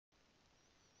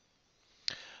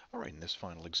All right, in this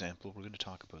final example, we're going to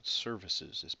talk about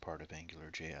services as part of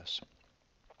AngularJS.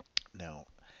 Now,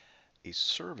 a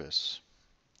service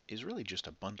is really just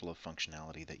a bundle of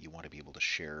functionality that you want to be able to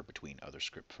share between other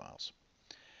script files.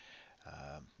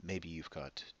 Maybe you've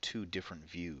got two different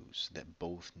views that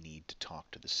both need to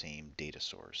talk to the same data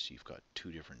source. You've got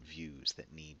two different views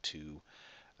that need to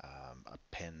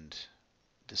append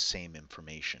the same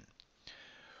information.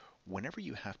 Whenever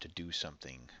you have to do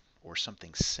something or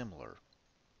something similar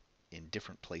in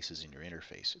different places in your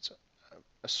interface,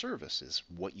 a service is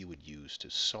what you would use to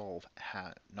solve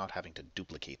not having to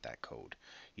duplicate that code.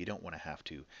 You don't want to have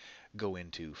to go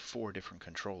into 4 different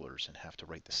controllers and have to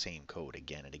write the same code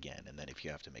again and again. And then if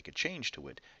you have to make a change to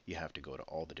it, you have to go to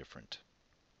all the different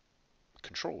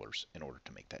controllers in order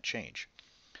to make that change.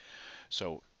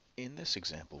 So in this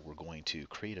example, we're going to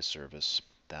create a service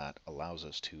that allows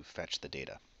us to fetch the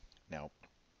data. Now,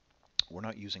 we're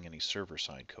not using any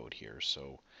server-side code here,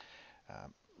 so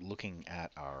looking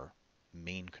at our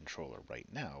main controller right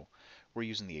now, we're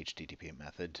using the HTTP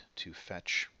method to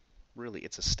fetch, really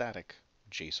it's a static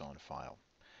JSON file.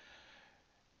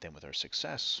 Then with our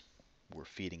success, we're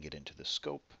feeding it into the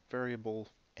scope variable,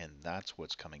 and that's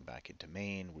what's coming back into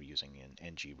main. We're using an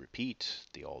ng repeat,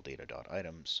 the all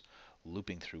data.items,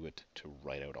 looping through it to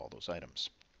write out all those items.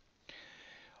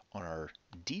 On our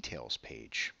details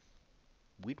page,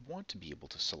 we'd want to be able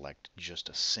to select just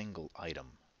a single item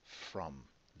from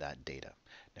that data.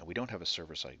 Now we don't have a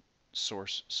server-side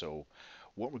source, so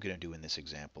what we're going to do in this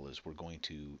example is we're going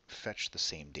to fetch the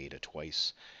same data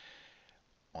twice.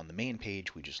 On the main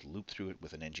page, we just loop through it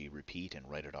with an ng repeat and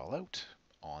write it all out.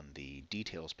 On the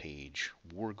details page,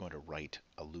 we're going to write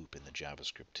a loop in the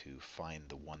JavaScript to find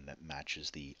the one that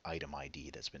matches the item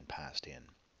ID that's been passed in,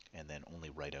 and then only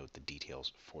write out the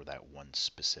details for that one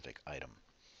specific item.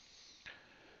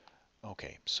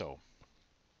 Okay, so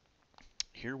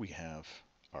here we have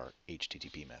our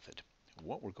HTTP method.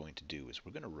 What we're going to do is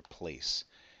we're going to replace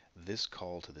this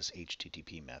call to this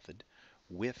HTTP method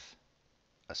with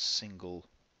a single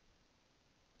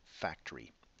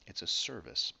factory. It's a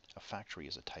service. A factory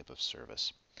is a type of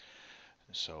service.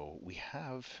 So we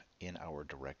have in our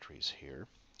directories here,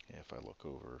 if I look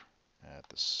over at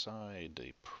the side,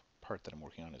 the part that I'm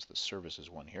working on is the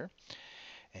services one here.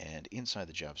 And inside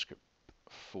the JavaScript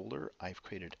folder, I've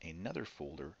created another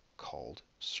folder called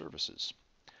services.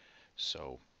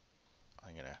 So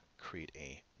I'm going to create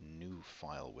a new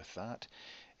file with that,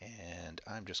 and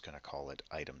I'm just going to call it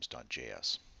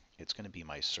items.js. It's going to be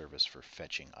my service for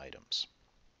fetching items.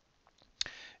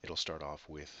 It'll start off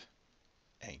with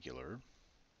Angular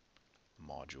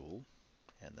module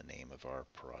and the name of our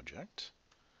project,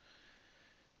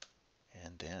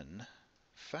 and then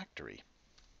factory.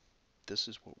 This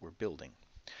is what we're building.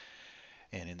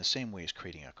 And in the same way as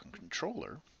creating a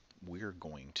controller, we're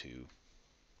going to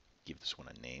give this one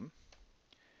a name,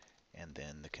 and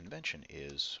then the convention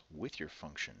is with your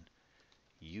function,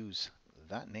 use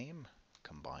that name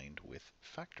combined with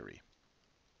factory.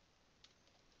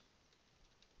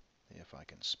 If I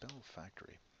can spell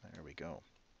factory, there we go.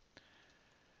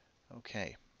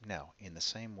 Okay, now in the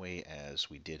same way as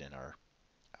we did in our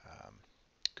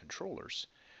controllers,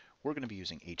 we're going to be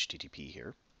using HTTP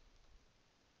here.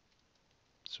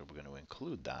 So we're going to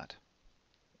include that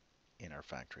in our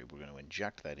factory. We're going to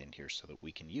inject that in here so that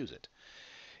we can use it.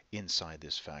 Inside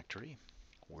this factory,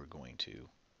 we're going to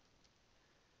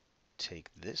take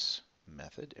this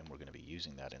method and we're going to be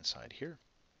using that inside here.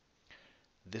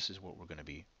 This is what we're going to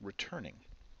be returning.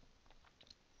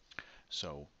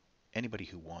 So anybody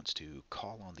who wants to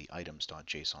call on the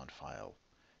items.json file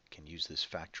can use this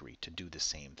factory to do the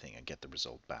same thing and get the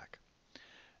result back.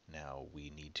 Now we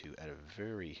need to, at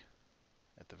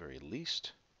the very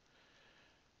least,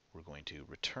 we're going to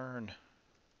return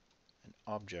an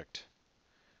object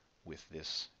with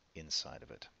this inside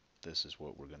of it. This is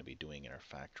what we're going to be doing in our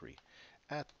factory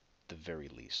at the very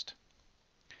least.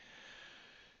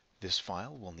 This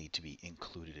file will need to be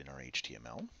included in our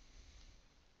HTML,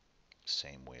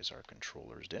 same way as our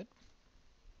controllers did.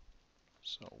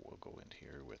 So we'll go in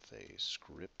here with a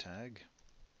script tag,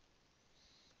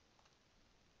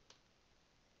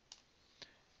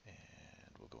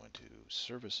 and we'll go into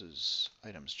services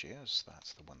items.js.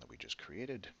 That's the one that we just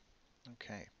created.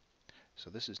 Okay,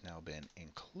 so this has now been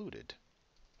included.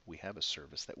 We have a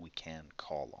service that we can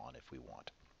call on if we want.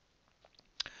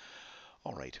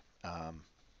 All right.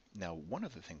 Now, one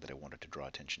other thing that I wanted to draw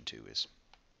attention to is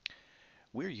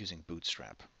we're using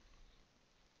Bootstrap.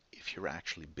 If you're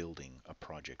actually building a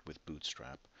project with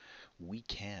Bootstrap, we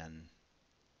can,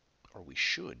 or we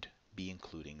should, be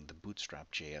including the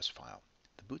Bootstrap.js file.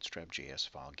 The Bootstrap.js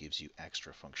file gives you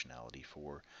extra functionality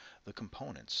for the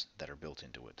components that are built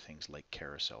into it, things like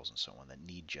carousels and so on that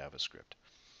need JavaScript.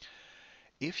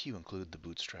 If you include the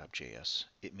Bootstrap.js,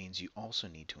 it means you also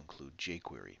need to include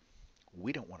jQuery.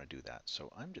 We don't want to do that,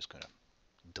 so I'm just going to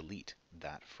delete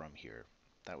that from here.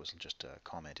 That was just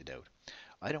commented out.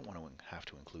 I don't want to have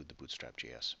to include the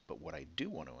Bootstrap.js, but what I do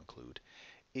want to include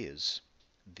is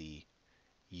the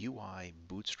UI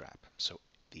Bootstrap. So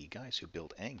the guys who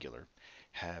built Angular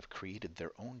have created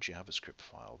their own JavaScript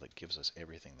file that gives us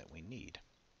everything that we need.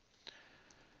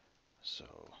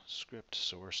 So script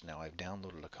source. Now I've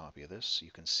downloaded a copy of this. You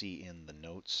can see in the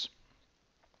notes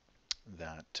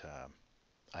that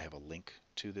I have a link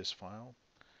to this file.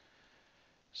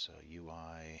 So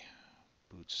UI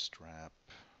bootstrap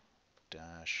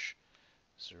dash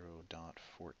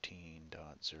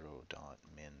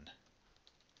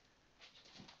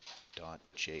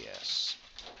 0.14.0.min.js.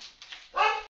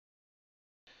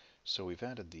 So we've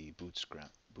added the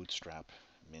bootstrap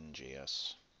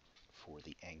min.js for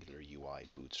the Angular UI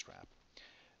bootstrap.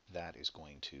 That is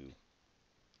going to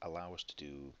allow us to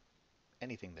do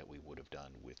anything that we would have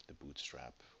done with the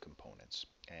bootstrap components.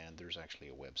 And there's actually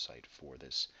a website for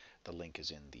this. The link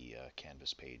is in the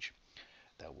Canvas page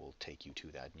that will take you to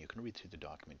that, and you can read through the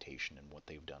documentation and what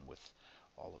they've done with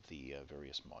all of the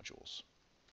various modules.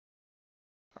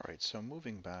 Alright, so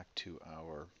moving back to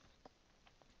our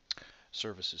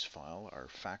services file, our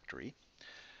factory,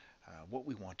 what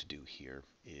we want to do here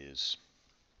is,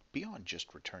 beyond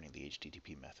just returning the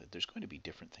HTTP method, there's going to be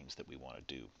different things that we want to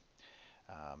do.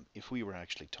 If we were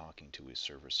actually talking to a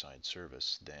server-side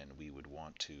service, then we would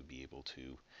want to be able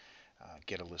to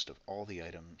get a list of all the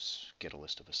items, get a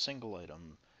list of a single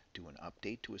item, do an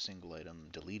update to a single item,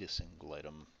 delete a single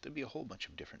item. There'd be a whole bunch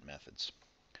of different methods.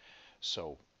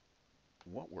 So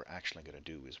what we're actually going to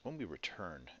do is when we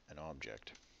return an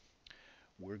object,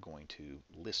 we're going to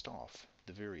list off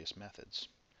the various methods.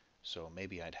 So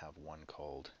maybe I'd have one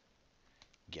called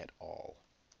getAll,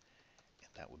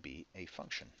 and that would be a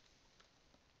function.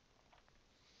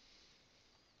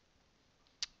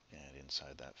 And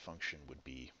inside that function would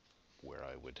be where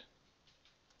I would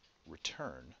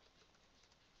return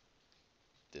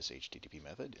this HTTP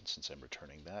method. And since I'm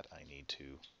returning that, I need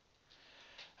to,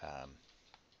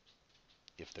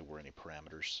 if there were any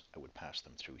parameters, I would pass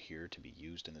them through here to be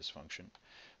used in this function.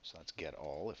 So that's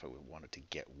getAll. If I would want it to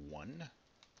get one,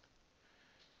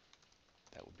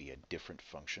 that would be a different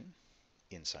function.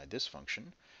 Inside this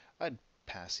function, I'd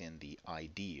pass in the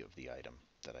ID of the item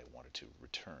that I wanted to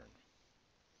return.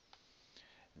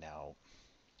 Now,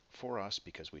 for us,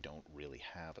 because we don't really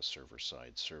have a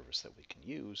server-side service that we can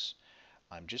use,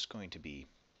 I'm just going to be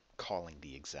calling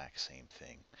the exact same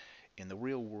thing. In the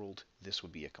real world, this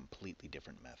would be a completely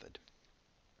different method.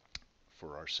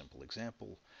 For our simple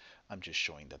example, I'm just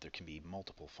showing that there can be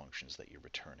multiple functions that you're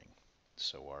returning.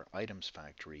 So our items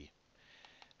factory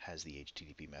has the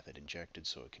HTTP method injected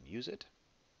so it can use it,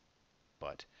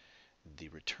 but the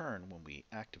return, when we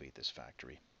activate this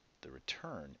factory, the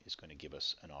return is going to give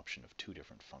us an option of two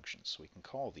different functions. So we can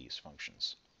call these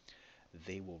functions.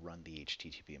 They will run the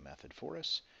HTTP method for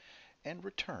us and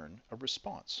return a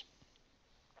response.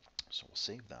 So we'll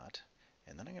save that,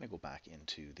 and then I'm going to go back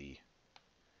into the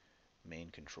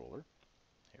main controller.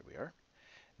 Here we are.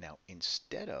 Now,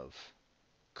 instead of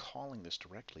calling this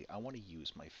directly, I want to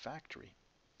use my factory.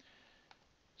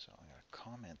 So I'm going to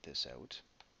comment this out.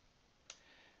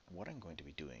 What I'm going to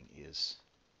be doing is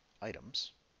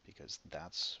items, because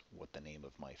that's what the name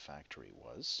of my factory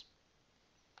was.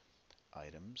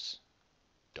 Items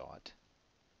dot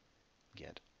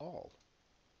get all.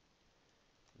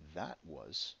 That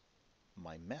was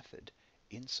my method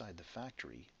inside the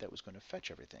factory that was going to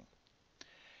fetch everything.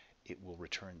 It will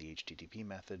return the HTTP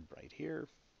method right here.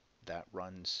 That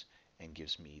runs and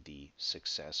gives me the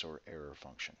success or error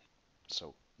function.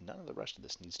 So none of the rest of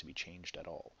this needs to be changed at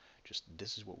all. Just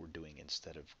this is what we're doing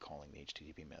instead of calling the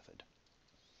HTTP method.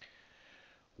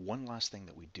 One last thing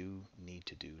that we do need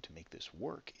to do to make this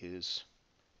work is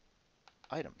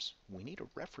items. We need a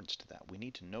reference to that. We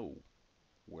need to know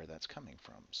where that's coming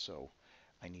from. So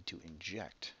I need to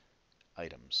inject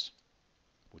items,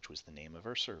 which was the name of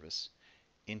our service,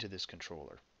 into this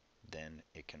controller. Then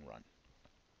it can run.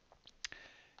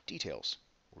 Details.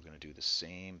 We're going to do the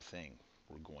same thing.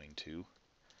 We're going to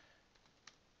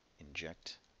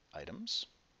inject items,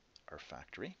 our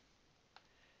factory,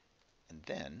 and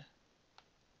then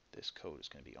this code is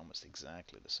going to be almost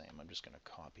exactly the same. I'm just going to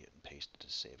copy it and paste it to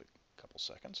save it a couple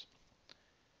seconds.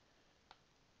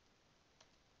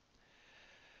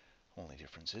 Only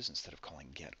difference is instead of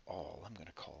calling getAll, I'm going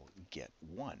to call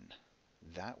getOne.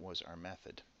 That was our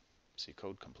method. See,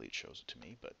 code complete shows it to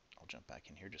me, but I'll jump back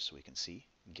in here just so we can see.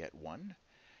 Get one,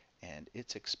 and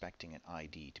it's expecting an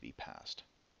ID to be passed.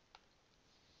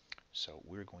 So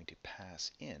we're going to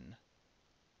pass in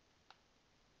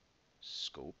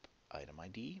scope item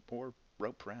ID or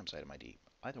route params item ID.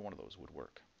 Either one of those would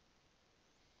work.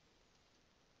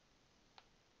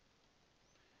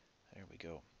 There we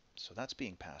go. So that's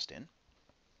being passed in.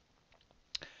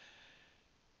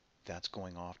 That's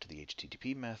going off to the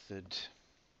HTTP method.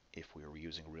 If we were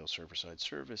using a real server-side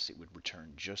service, it would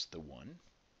return just the one,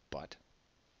 but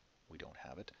we don't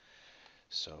have it.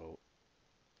 So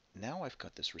now I've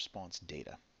got this response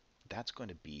data. That's going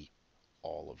to be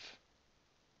all of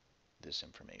this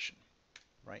information,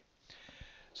 right?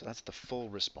 So that's the full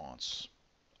response,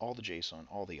 all the JSON,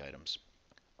 all the items.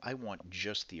 I want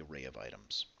just the array of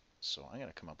items. So I'm going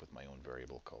to come up with my own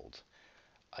variable called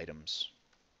items,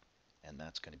 and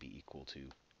that's going to be equal to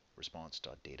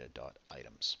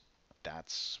response.data.items.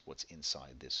 That's what's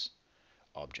inside this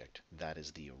object. That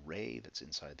is the array that's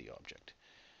inside the object.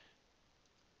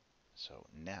 So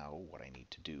now what I need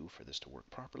to do for this to work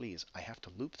properly is I have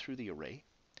to loop through the array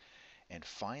and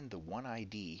find the one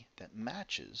ID that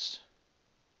matches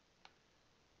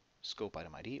scope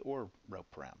item ID or route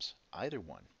params. Either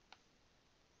one.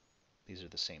 These are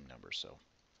the same number, so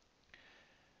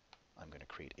I'm going to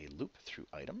create a loop through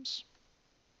items.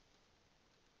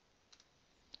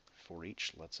 For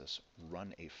each lets us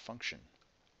run a function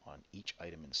on each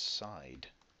item inside.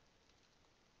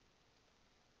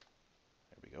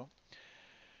 There we go.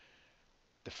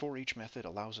 The for each method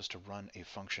allows us to run a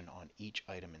function on each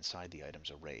item inside the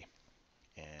items array.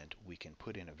 And we can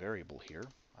put in a variable here.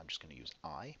 I'm just going to use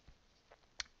I.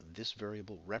 This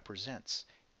variable represents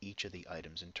each of the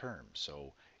items in turn.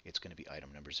 So it's going to be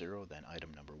item number 0, then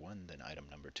item number 1, then item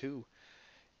number 2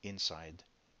 inside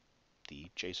the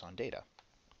JSON data.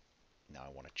 Now I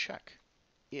want to check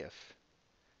if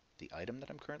the item that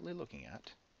I'm currently looking at,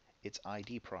 its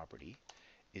ID property,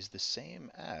 is the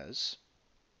same as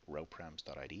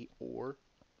routeparams.id or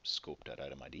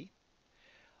scope.itemid.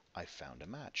 I found a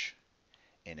match.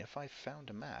 And if I found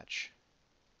a match,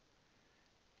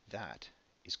 that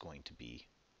is going to be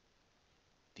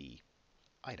the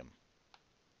item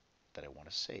that I want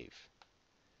to save.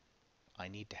 I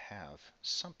need to have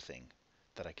something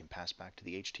that I can pass back to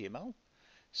the HTML,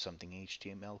 something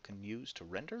HTML can use to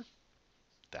render.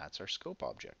 That's our scope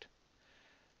object.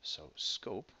 So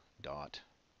scope dot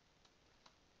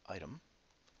item,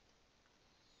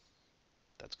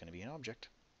 that's going to be an object.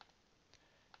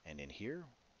 And in here,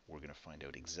 we're going to find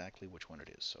out exactly which one it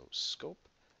is. So scope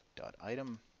dot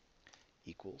item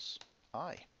equals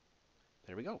I.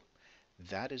 There we go.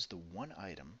 That is the one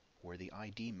item where the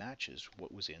ID matches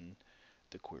what was in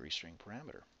the query string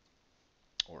parameter,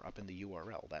 or up in the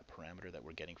URL, that parameter that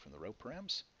we're getting from the route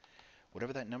params.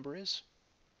 Whatever that number is,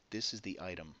 this is the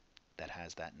item that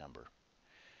has that number.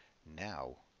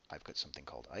 Now I've got something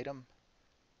called item.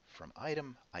 From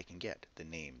item, I can get the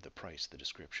name, the price, the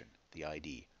description, the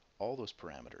ID, all those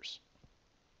parameters.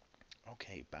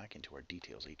 Okay, back into our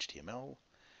details HTML.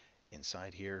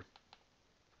 Inside here,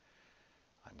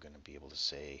 I'm going to be able to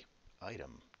say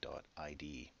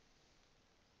item.id.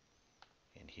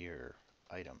 In here,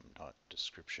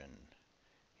 item.description.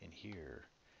 In here,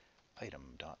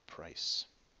 item.price.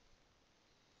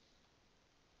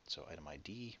 So item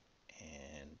ID,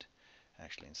 and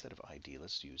actually instead of ID,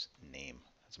 let's use name.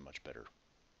 That's much better.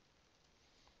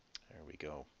 There we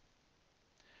go.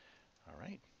 All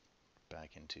right,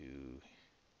 back into,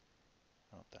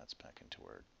 oh, that's back into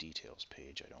our details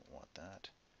page. I don't want that.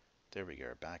 There we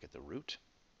go, back at the root.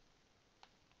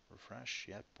 Refresh,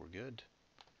 yep, we're good.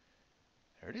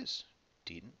 There it is,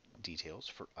 details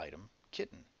for item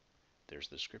kitten. There's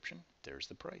the description, there's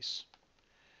the price.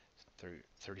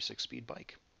 36 speed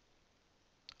bike.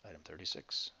 Item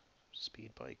 36,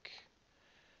 speed bike.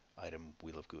 Item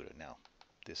wheel of Gouda. Now,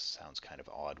 this sounds kind of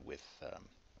odd with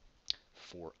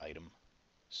for item,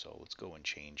 so let's go and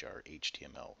change our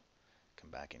HTML. Come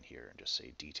back in here and just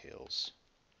say details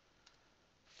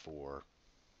for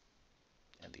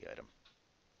and the item.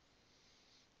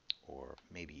 Or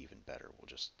maybe even better, we'll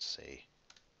just say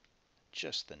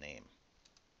just the name.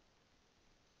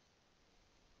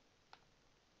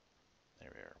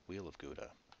 There we are, wheel of Gouda.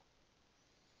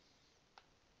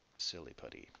 Silly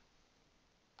putty.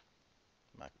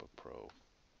 MacBook Pro.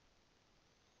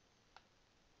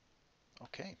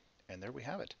 Okay, and there we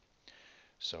have it.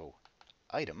 So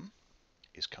item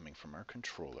is coming from our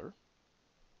controller,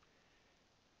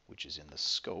 which is in the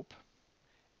scope,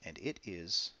 and it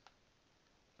is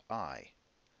I.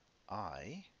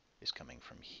 I is coming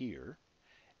from here,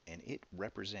 and it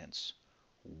represents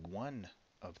one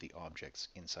of the objects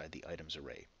inside the items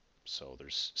array. So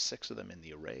there's 6 of them in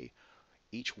the array.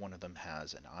 Each one of them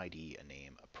has an ID, a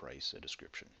name, a price, a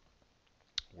description.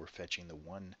 We're fetching the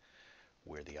one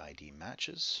where the ID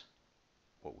matches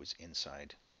what was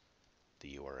inside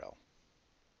the URL.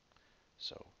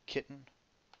 So kitten,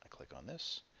 I click on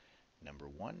this. Number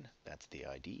 1, that's the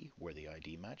ID. Where the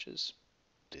ID matches,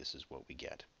 this is what we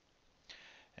get.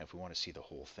 And if we want to see the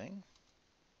whole thing,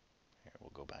 here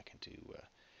we'll go back into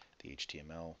the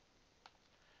HTML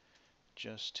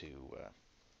just to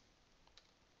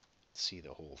see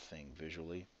the whole thing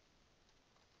visually.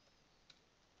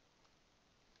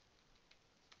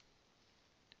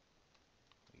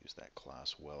 We use that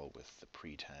class well with the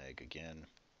pre-tag again.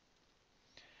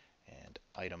 And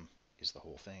item is the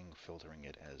whole thing, filtering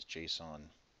it as JSON.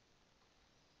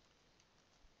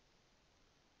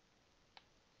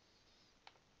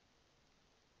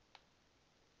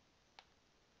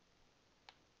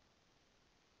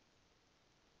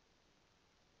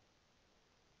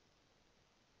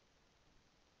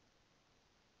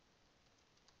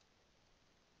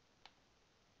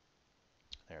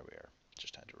 There we are.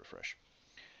 Just had to refresh.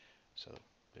 So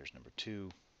there's number 2.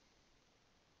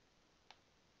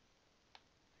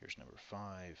 Here's number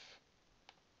 5.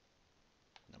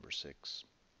 Number 6.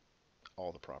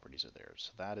 All the properties are there.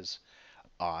 So that is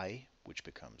I, which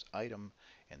becomes item,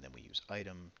 and then we use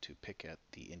item to pick at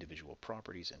the individual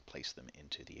properties and place them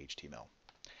into the HTML.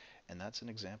 And that's an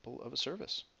example of a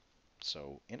service.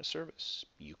 So in a service,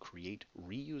 you create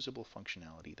reusable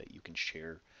functionality that you can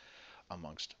share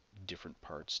amongst different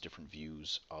parts, different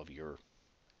views of your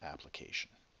application.